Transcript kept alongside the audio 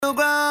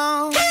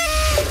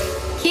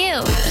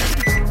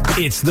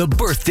It's the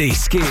birthday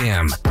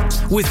scam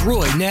with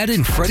Roy, Nat,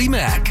 and Freddie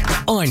Mac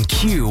on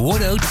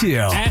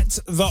Q102. At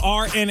the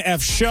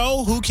RNF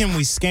show, who can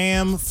we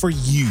scam for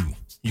you?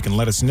 You can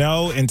let us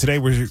know. And today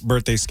we're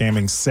birthday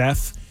scamming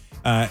Seth.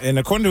 And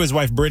according to his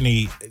wife,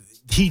 Brittany,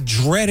 he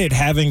dreaded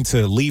having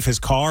to leave his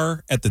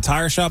car at the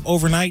tire shop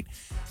overnight.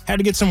 Had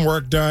to get some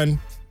work done.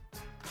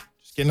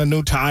 Just getting a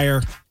new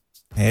tire.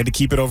 Had to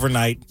keep it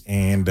overnight.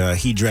 And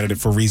he dreaded it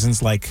for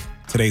reasons like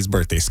today's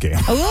birthday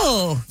scam.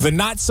 Oh. The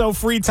not so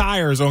free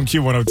tires on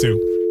Q102.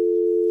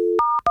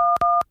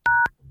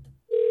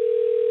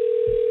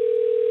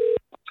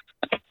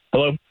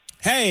 Hello.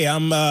 Hey,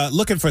 I'm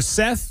looking for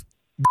Seth.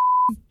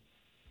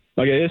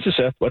 Okay, this is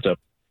Seth. What's up?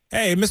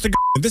 Hey, Mr.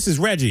 This is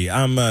Reggie.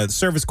 I'm a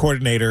service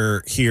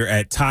coordinator here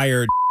at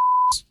Tire.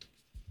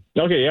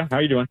 Okay, yeah. How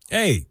you doing?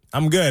 Hey,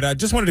 I'm good. I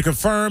just wanted to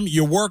confirm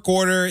your work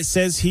order. It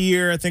says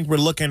here, I think we're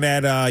looking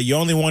at you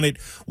only wanted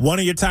one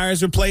of your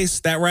tires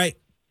replaced. That right?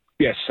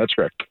 Yes, that's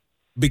correct.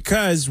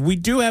 Because we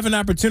do have an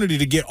opportunity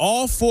to get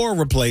all four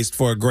replaced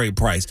for a great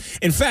price.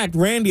 In fact,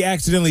 Randy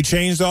accidentally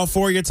changed all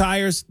four of your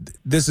tires.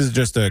 This is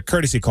just a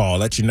courtesy call.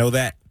 Let you know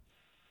that.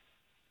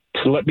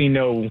 So let me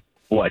know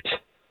what.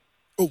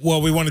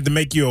 Well, we wanted to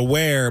make you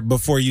aware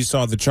before you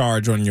saw the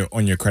charge on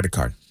your credit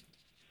card.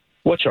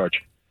 What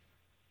charge?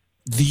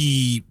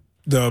 The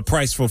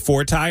price for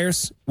four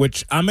tires,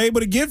 which I'm able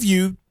to give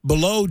you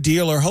below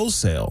dealer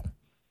wholesale.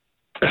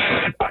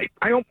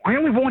 I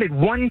only wanted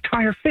one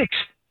tire fixed.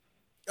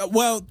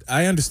 Well,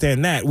 I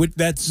understand that.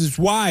 That's just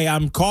why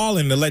I'm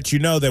calling to let you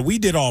know that we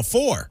did all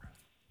four.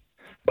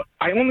 But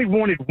I only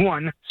wanted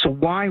one, so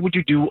why would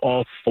you do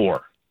all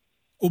four?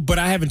 Well, but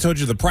I haven't told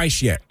you the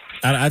price yet.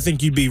 I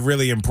think you'd be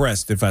really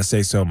impressed if I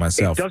say so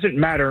myself. It doesn't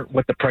matter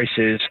what the price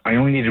is. I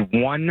only needed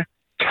one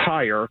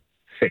tire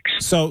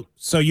fixed. So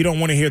you don't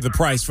want to hear the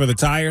price for the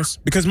tires?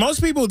 Because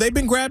most people, they've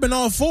been grabbing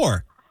all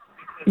four.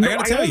 No, I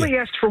gotta tell only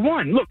asked for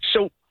one. Look,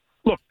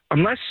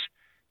 unless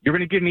you're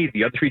going to give me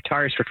the other three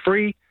tires for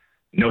free,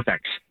 no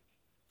thanks.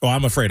 Oh,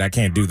 I'm afraid I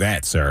can't do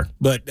that, sir.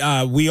 But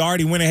we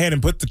already went ahead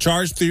and put the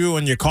charge through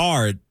on your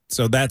card,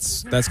 so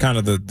that's kind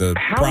of the problem here.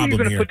 How are you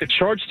going to put the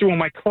charge through on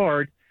my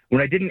card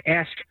when I didn't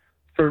ask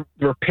for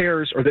the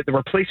repairs or the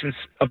replacements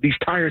of these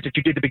tires that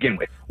you did to begin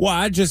with? Well,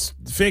 I just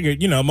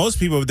figured, most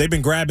people, they've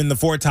been grabbing the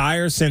four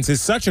tires since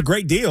it's such a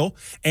great deal,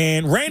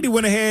 and Randy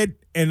went ahead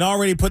and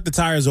already put the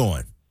tires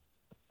on.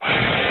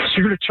 So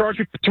you're going to charge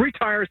me for three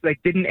tires that I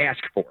didn't ask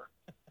for?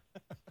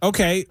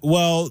 Okay,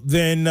 well,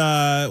 then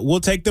we'll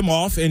take them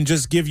off and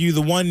just give you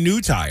the one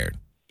new tire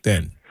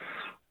then.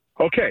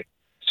 Okay,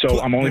 so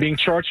I'm only being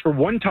charged for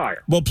one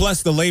tire. Well,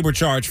 plus the labor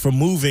charge for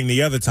moving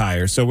the other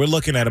tire. So we're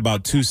looking at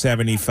about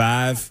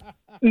 $275.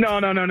 No.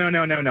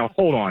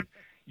 Hold on.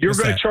 You're What's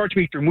going that? to charge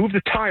me to remove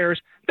the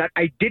tires that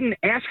I didn't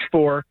ask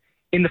for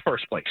in the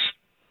first place.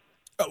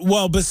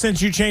 Well, but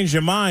since you changed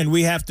your mind,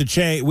 we have to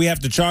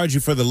charge you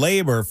for the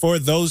labor for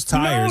those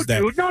tires.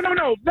 No, dude.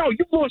 No.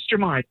 You lost your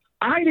mind.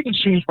 I didn't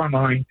change my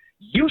mind.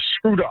 You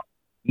screwed up.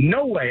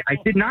 No way. I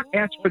did not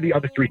ask for the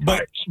other three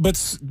tires. But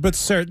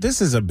sir, this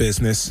is a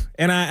business,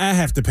 and I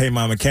have to pay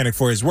my mechanic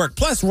for his work.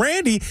 Plus,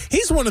 Randy,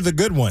 he's one of the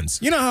good ones.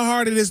 You know how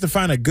hard it is to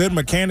find a good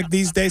mechanic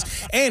these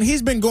days? And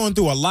he's been going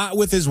through a lot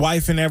with his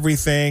wife and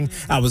everything.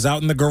 I was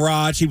out in the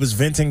garage. He was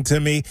venting to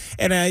me,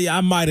 and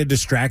I might have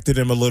distracted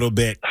him a little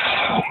bit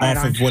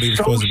off of what he was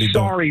supposed to be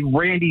doing. Sorry,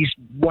 Randy's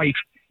wife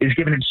is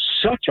giving him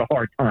such a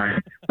hard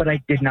time, but I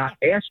did not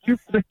ask you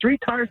for the three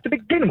tires to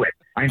begin with.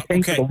 I'm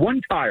paying for the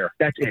one tire.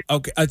 That's it.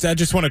 Okay, I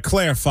just want to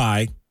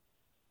clarify.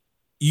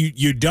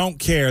 You don't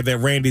care that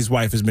Randy's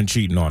wife has been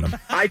cheating on him.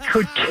 I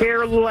could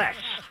care less.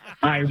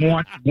 I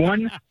want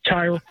one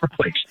tire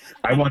replaced.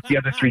 I want the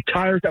other three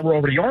tires that were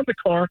already on the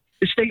car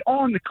to stay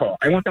on the car.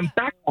 I want them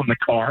back on the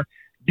car.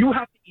 You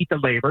have to eat the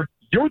labor.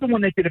 You're the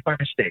one that did it by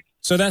mistake.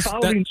 So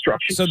Follow the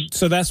instructions.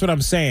 So that's what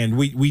I'm saying.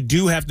 We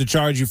do have to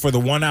charge you for the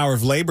 1 hour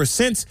of labor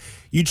since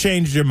you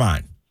changed your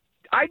mind.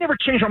 I never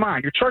changed my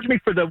mind. You're charging me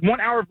for the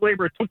 1 hour of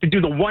labor it took to do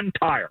the one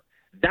tire.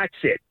 That's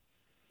it.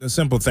 A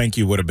simple thank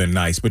you would have been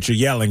nice, but you're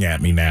yelling at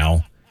me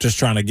now. Just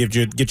trying to get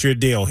you a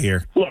deal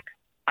here. Look,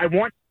 I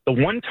want the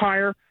one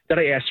tire that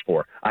I asked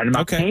for. I'm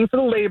not paying for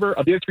the labor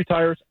of the other three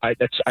tires. I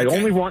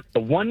only want the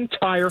one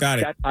tire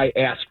that I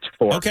asked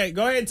for. Okay,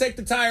 go ahead and take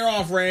the tire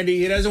off, Randy.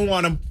 He doesn't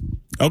want them.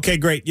 Okay,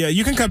 great. Yeah,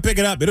 you can come pick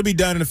it up. It'll be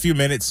done in a few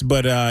minutes,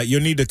 but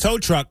you'll need a tow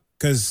truck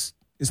because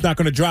it's not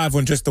going to drive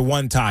on just the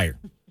one tire.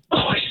 Oh,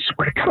 I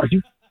swear to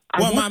God,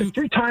 I want the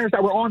three tires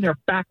that were on there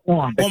back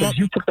on because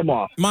you took them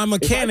off. My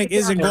mechanic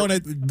isn't going to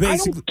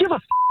basically... I don't give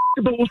a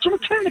about what your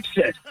mechanic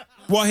said.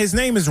 Well, his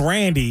name is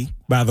Randy,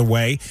 by the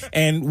way.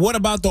 And what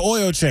about the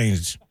oil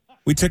change?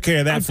 We took care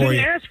of that for you. I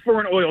didn't ask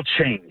for an oil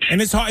change.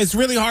 And it's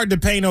really hard to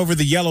paint over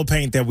the yellow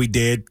paint that we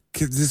did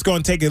because it's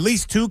going to take at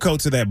least 2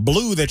 coats of that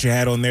blue that you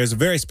had on there. It's a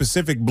very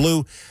specific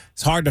blue.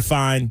 It's hard to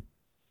find.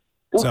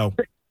 Well,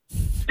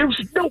 there was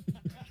no...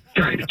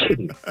 You're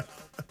kidding.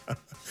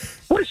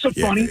 What is so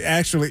funny?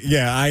 Actually,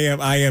 yeah,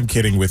 I am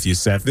kidding with you,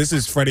 Seth. This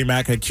is Freddie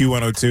Mac at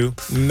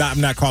Q102. I'm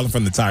not calling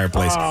from the tire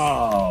place.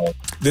 Oh.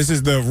 This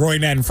is the Roy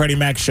Nat and Freddie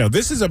Mac show.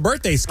 This is a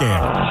birthday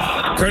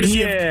scam.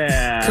 Courtesy of your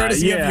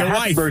Happy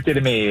wife. birthday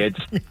to me. It's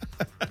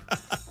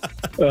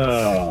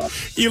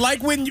You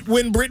like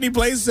when Brittany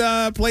plays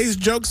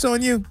jokes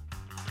on you?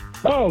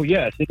 Oh,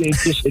 yes.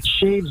 It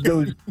shaves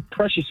those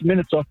precious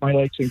minutes off my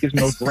legs and gives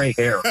me no gray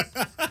hair.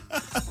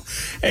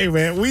 Hey,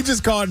 man, we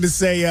just called to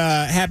say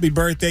happy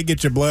birthday,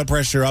 get your blood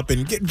pressure up,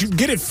 and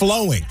get it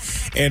flowing,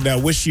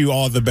 and wish you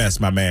all the best,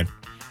 my man.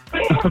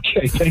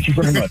 Okay, thank you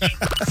very much.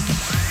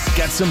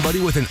 Got somebody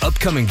with an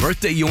upcoming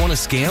birthday you want to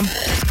scam?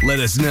 Let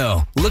us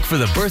know. Look for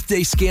the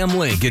birthday scam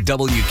link at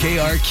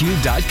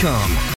WKRQ.com.